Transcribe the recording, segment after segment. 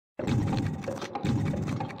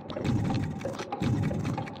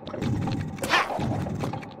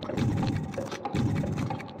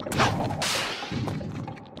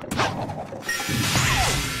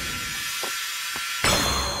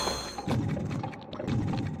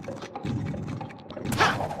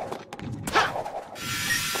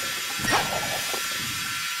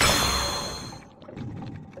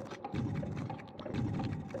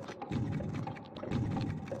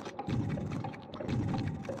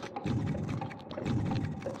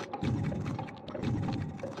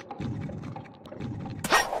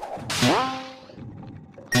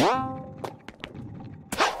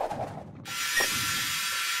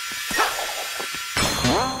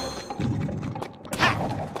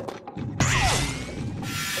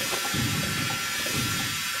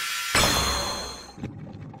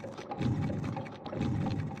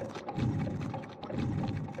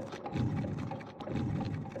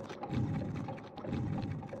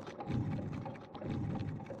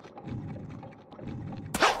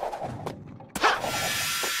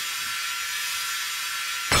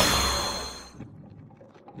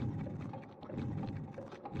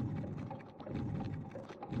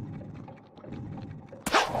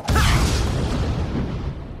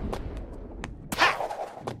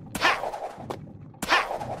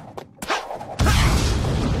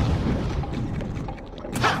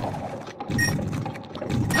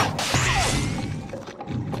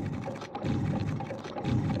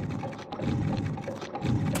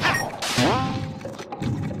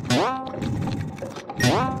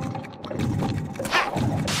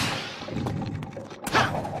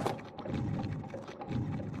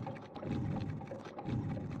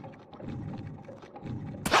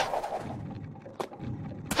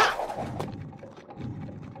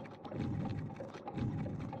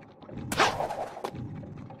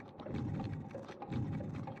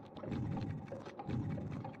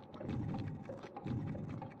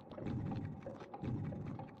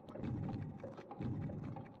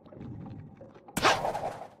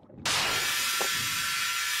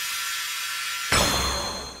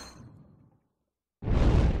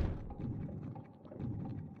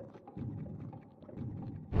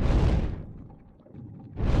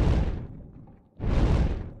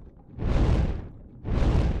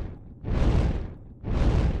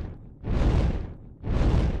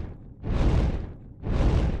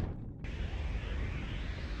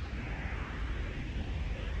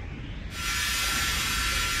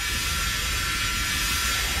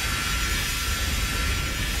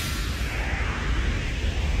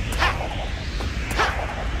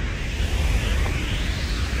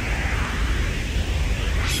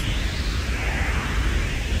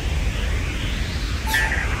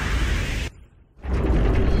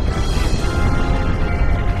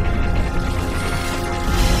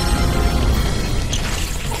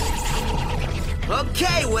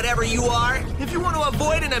Okay, whatever you are, if you want to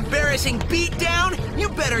avoid an embarrassing beatdown, you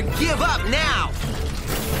better give up now.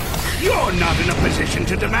 You're not in a position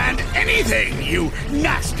to demand anything, you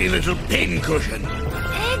nasty little pincushion.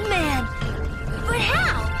 Eggman! But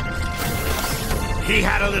how? He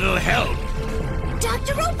had a little help.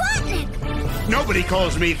 Dr. Robotnik! Nobody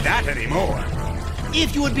calls me that anymore.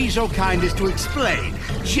 If you would be so kind as to explain,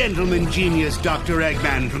 gentleman genius Dr.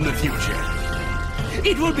 Eggman from the future.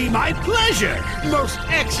 It will be my pleasure, most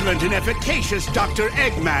excellent and efficacious Dr.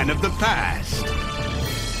 Eggman of the past.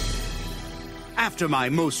 After my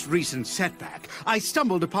most recent setback, I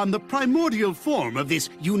stumbled upon the primordial form of this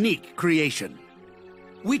unique creation,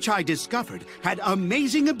 which I discovered had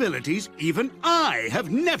amazing abilities even I have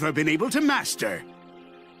never been able to master.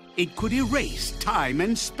 It could erase time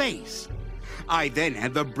and space. I then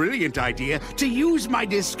had the brilliant idea to use my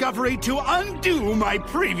discovery to undo my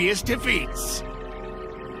previous defeats.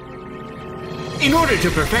 In order to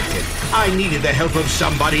perfect it, I needed the help of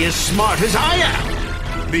somebody as smart as I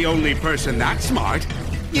am. The only person that smart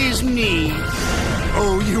is me.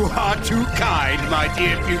 Oh, you are too kind, my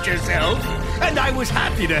dear future self, and I was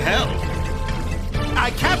happy to help. I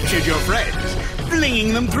captured your friends,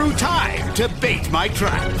 flinging them through time to bait my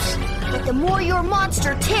traps. But the more your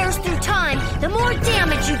monster tears through time, the more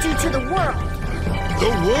damage you do to the world. The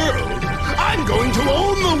world? I'm going to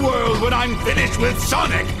own the world when I'm finished with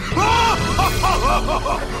Sonic!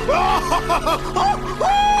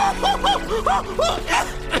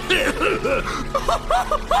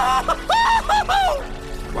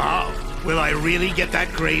 Wow, will I really get that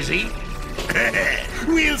crazy?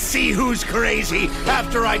 We'll see who's crazy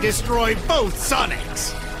after I destroy both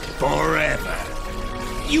Sonics. Forever.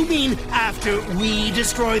 You mean after we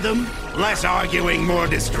destroy them? Less arguing, more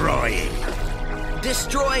destroying.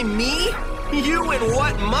 Destroy me? You and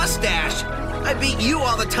what mustache? I beat you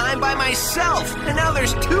all the time by myself, and now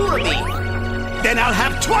there's two of me. Then I'll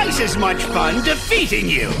have twice as much fun defeating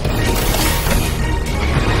you.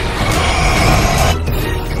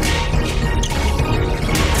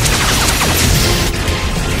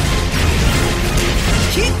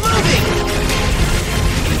 Keep moving!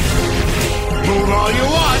 Move all you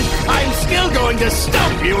want, I'm still going to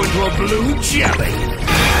stomp you into a blue jelly.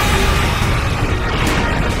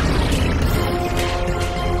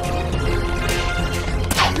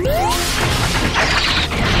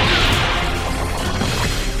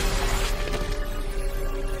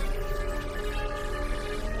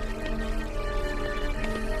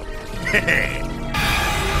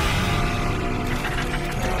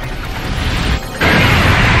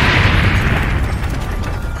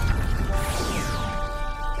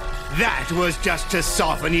 That was just to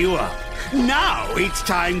soften you up. Now it's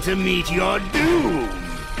time to meet your doom.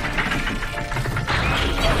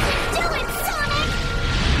 Do it, Sonic!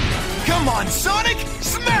 Come on, Sonic!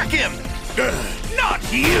 Smack him! Not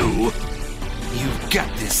you! You've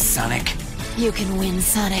got this, Sonic. You can win,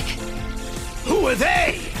 Sonic. Who are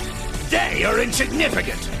they? They are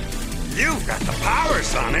insignificant. You've got the power,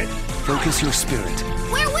 Sonic. Focus your spirit.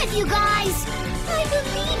 We're with you guys! I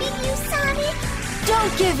believe in you, Sonic!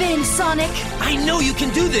 Don't give in, Sonic! I know you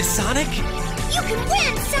can do this, Sonic! You can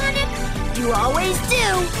win, Sonic! You always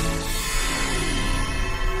do!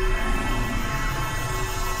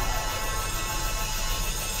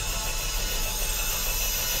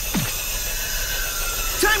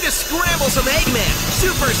 Time to scramble some Eggman,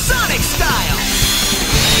 supersonic style!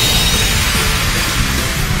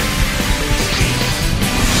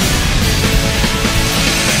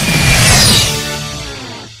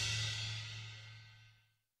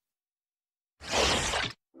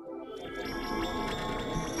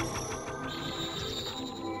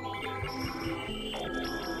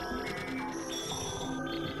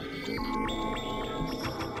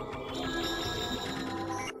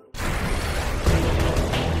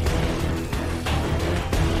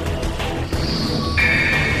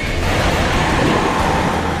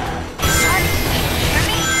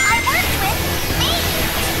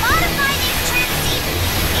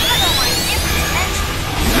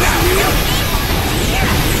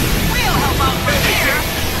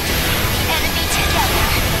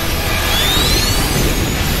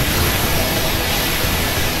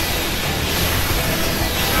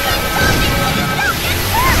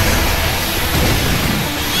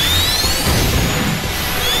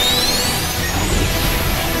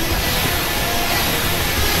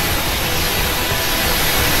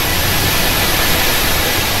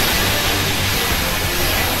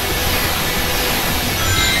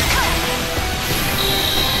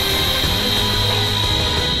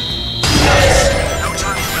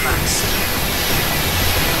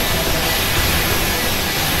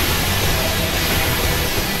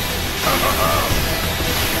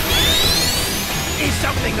 Is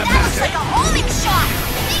something the That's matter? like a homing shot!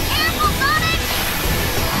 Be careful, Sonic!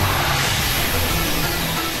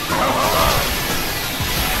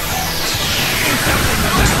 Is something the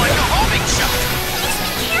matter? Like a homing shot! Please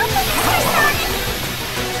be careful, Mr. Sonic!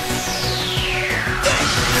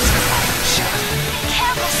 Be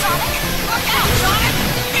careful, Sonic! Look out, Sonic!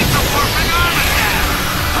 It's a perfect arm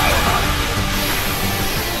attack!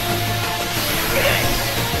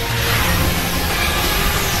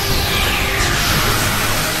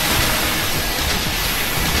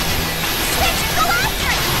 Switch and go after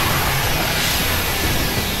it!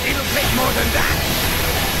 It'll take more than that.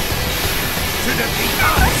 To defeat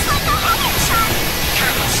That us. looks like a homing shot!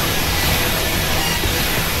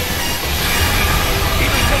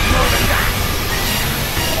 It'll take more than that.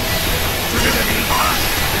 To defeat us.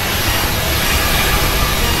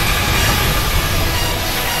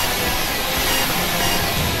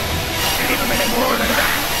 It'll take more than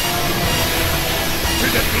that. To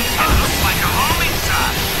defeat us. Looks like a homing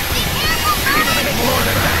shot! Be careful, It'll Sonic! take more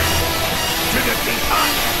than that. To defeat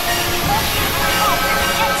us. Hold your revolver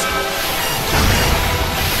and get you!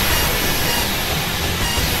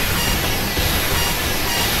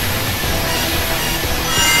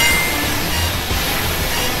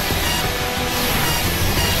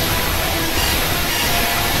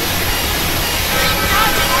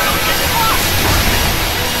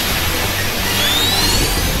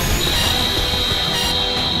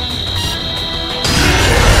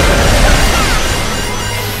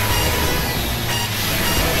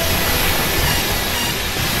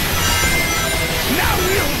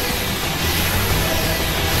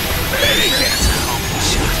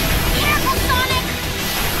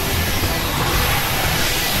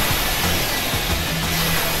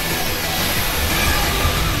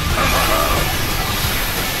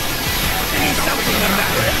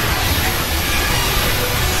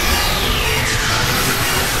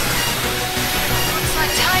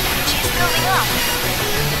 off!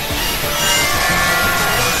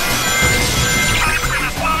 Time's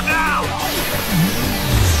gonna slow down!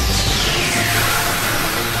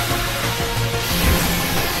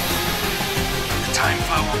 The time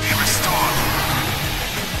flow will be restored.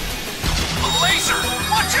 A laser!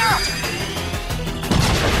 Watch out!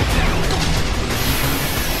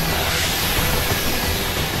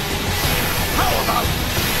 How about...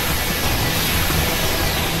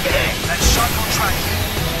 That shot will try you.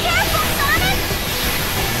 Careful, Sonic!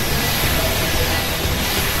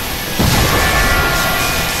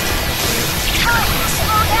 Oh,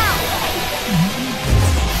 slow down!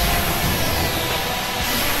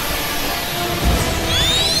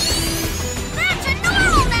 That's a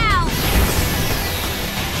normal now!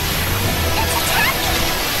 It's attacking!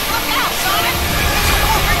 Look out, Sonic! It's a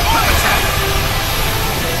overhead attack!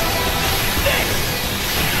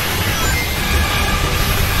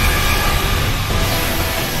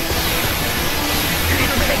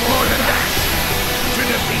 More than that! To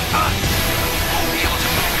defeat us! Won't be able to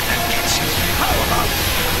move if that gets you. How about...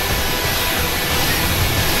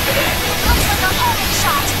 Looks like a homing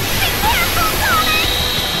shot! Be careful, Sonic!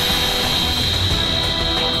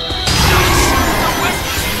 The West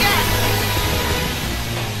is again!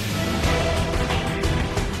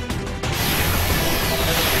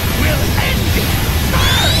 We'll end it!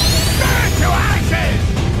 Burn to ashes!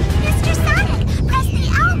 Mr. Sonic, press the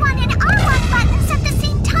L1 and R1 buttons at the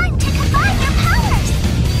same time to combine your powers!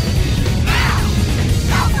 Now!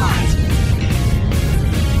 Go for it!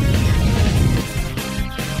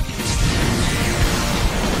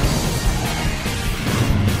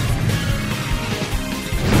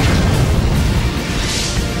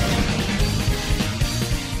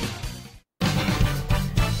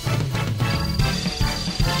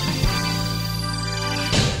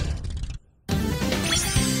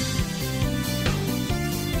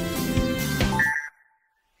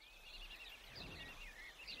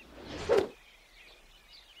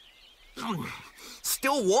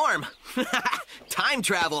 Still warm. Time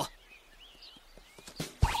travel.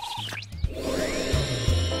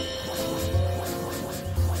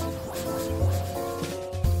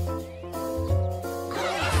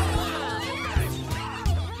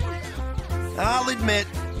 I'll admit,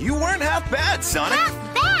 you weren't half bad, Sonic.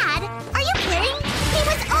 Half bad? Are you kidding? He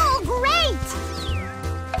was all great!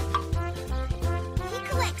 He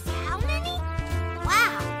collects how many?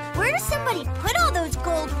 Wow, where does somebody put all those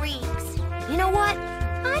gold rings? You know what?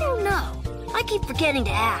 I don't know. I keep forgetting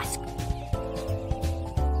to ask.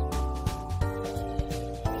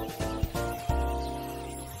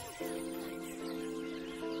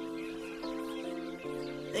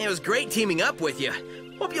 It was great teaming up with you.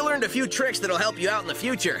 Hope you learned a few tricks that'll help you out in the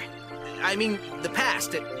future. I mean, the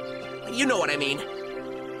past. You know what I mean.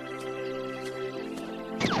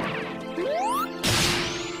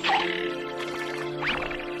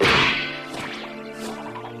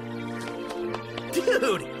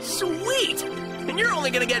 Dude, sweet! And you're only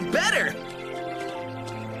gonna get better!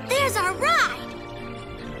 There's our ride!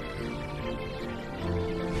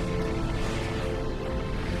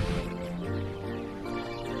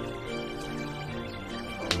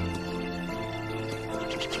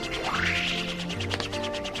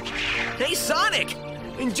 Hey, Sonic!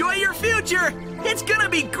 Enjoy your future! It's gonna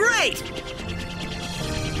be great!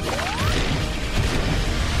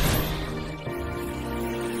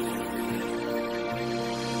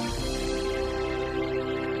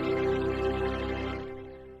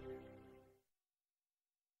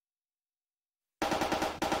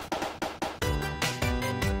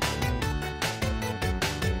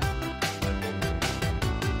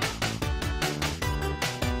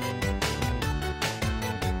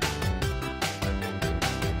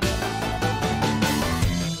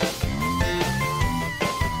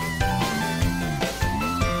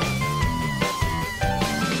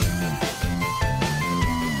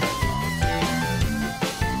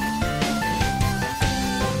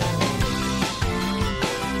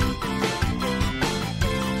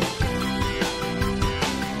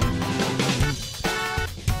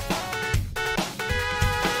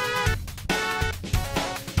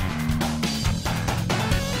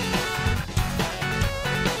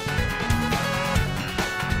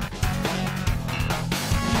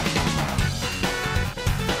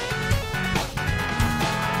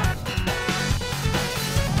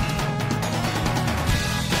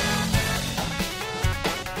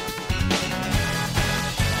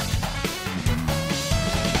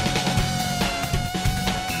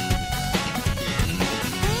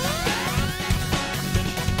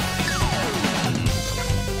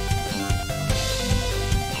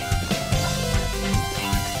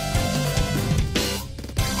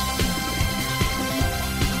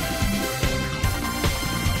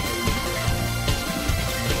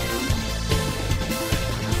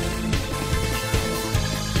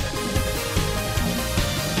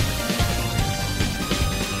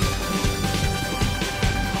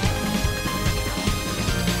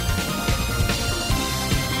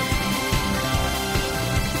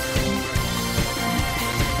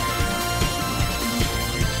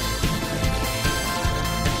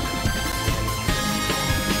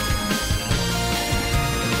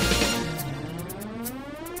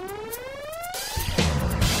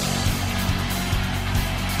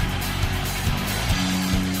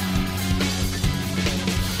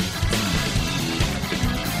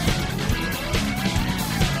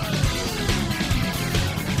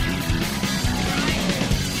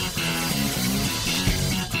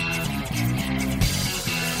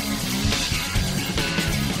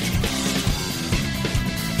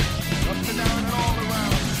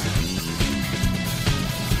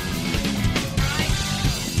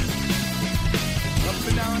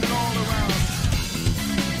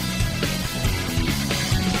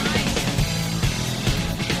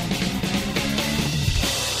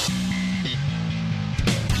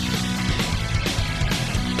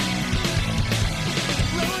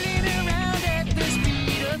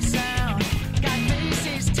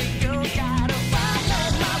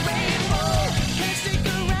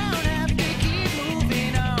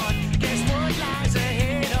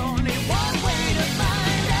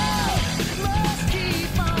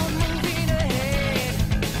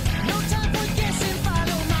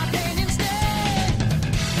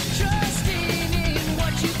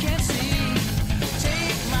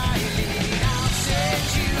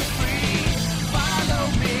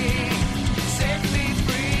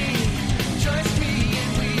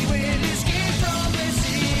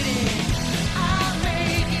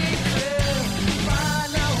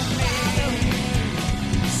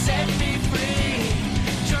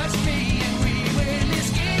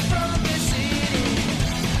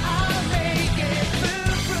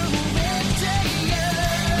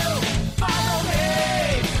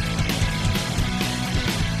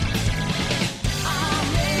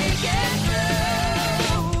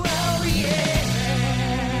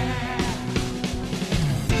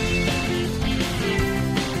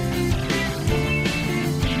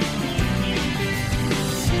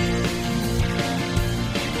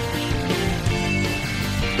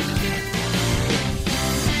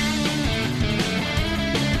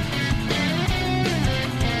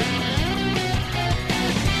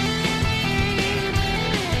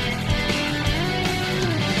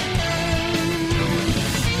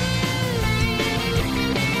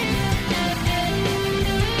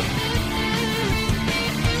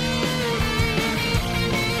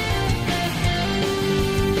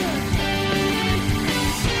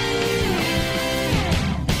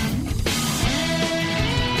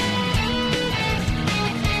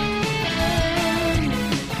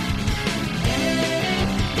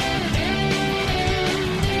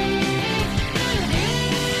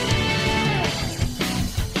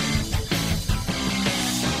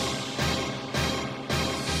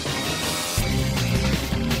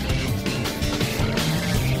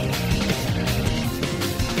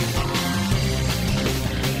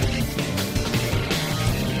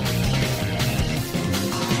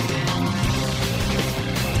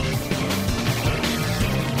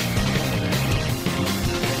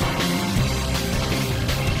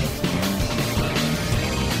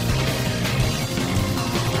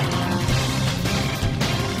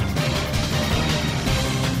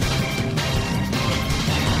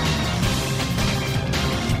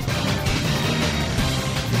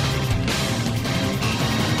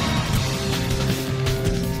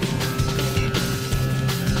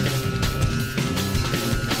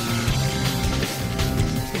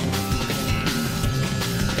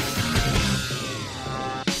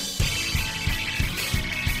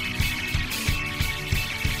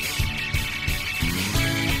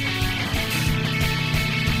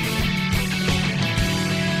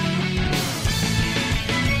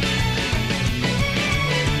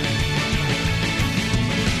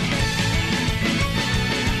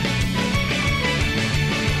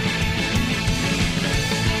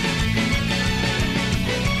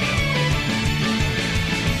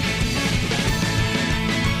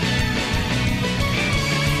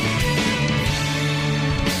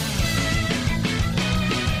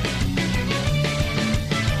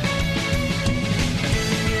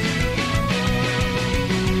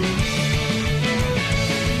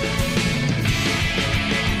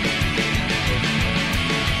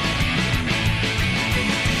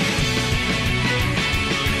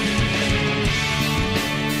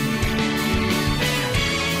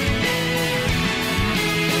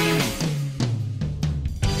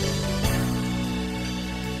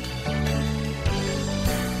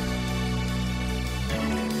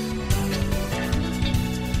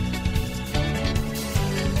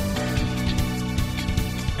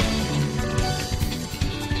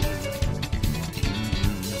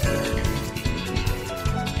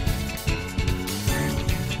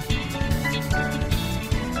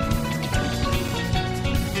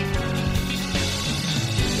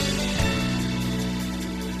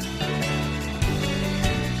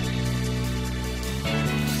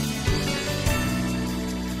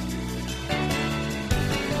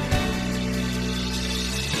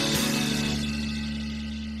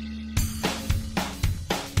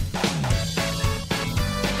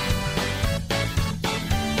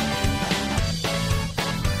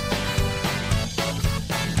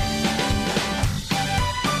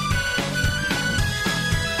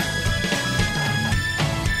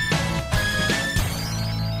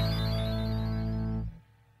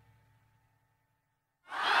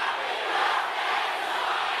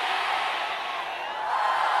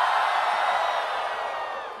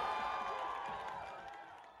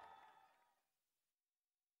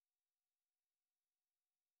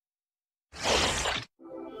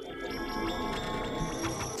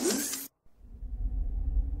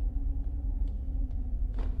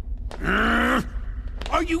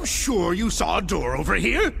 you sure you saw a door over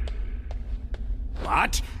here?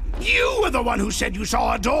 What? You were the one who said you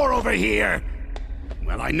saw a door over here!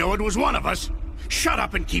 Well, I know it was one of us. Shut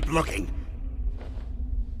up and keep looking.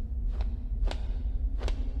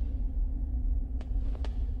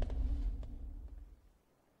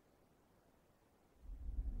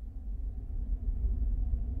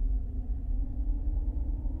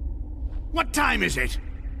 What time is it?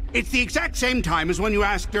 It's the exact same time as when you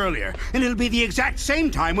asked earlier, and it'll be the exact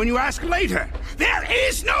same time when you ask later. There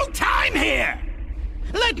is no time here!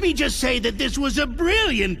 Let me just say that this was a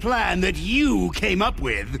brilliant plan that you came up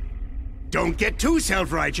with. Don't get too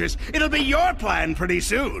self-righteous. It'll be your plan pretty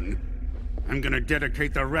soon. I'm gonna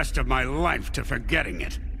dedicate the rest of my life to forgetting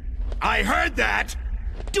it. I heard that!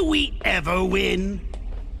 Do we ever win?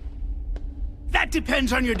 That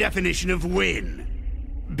depends on your definition of win.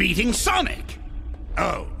 Beating Sonic?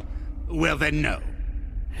 Oh, well then no.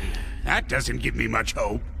 That doesn't give me much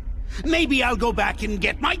hope. Maybe I'll go back and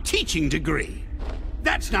get my teaching degree.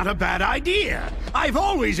 That's not a bad idea. I've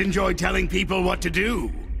always enjoyed telling people what to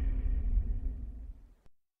do.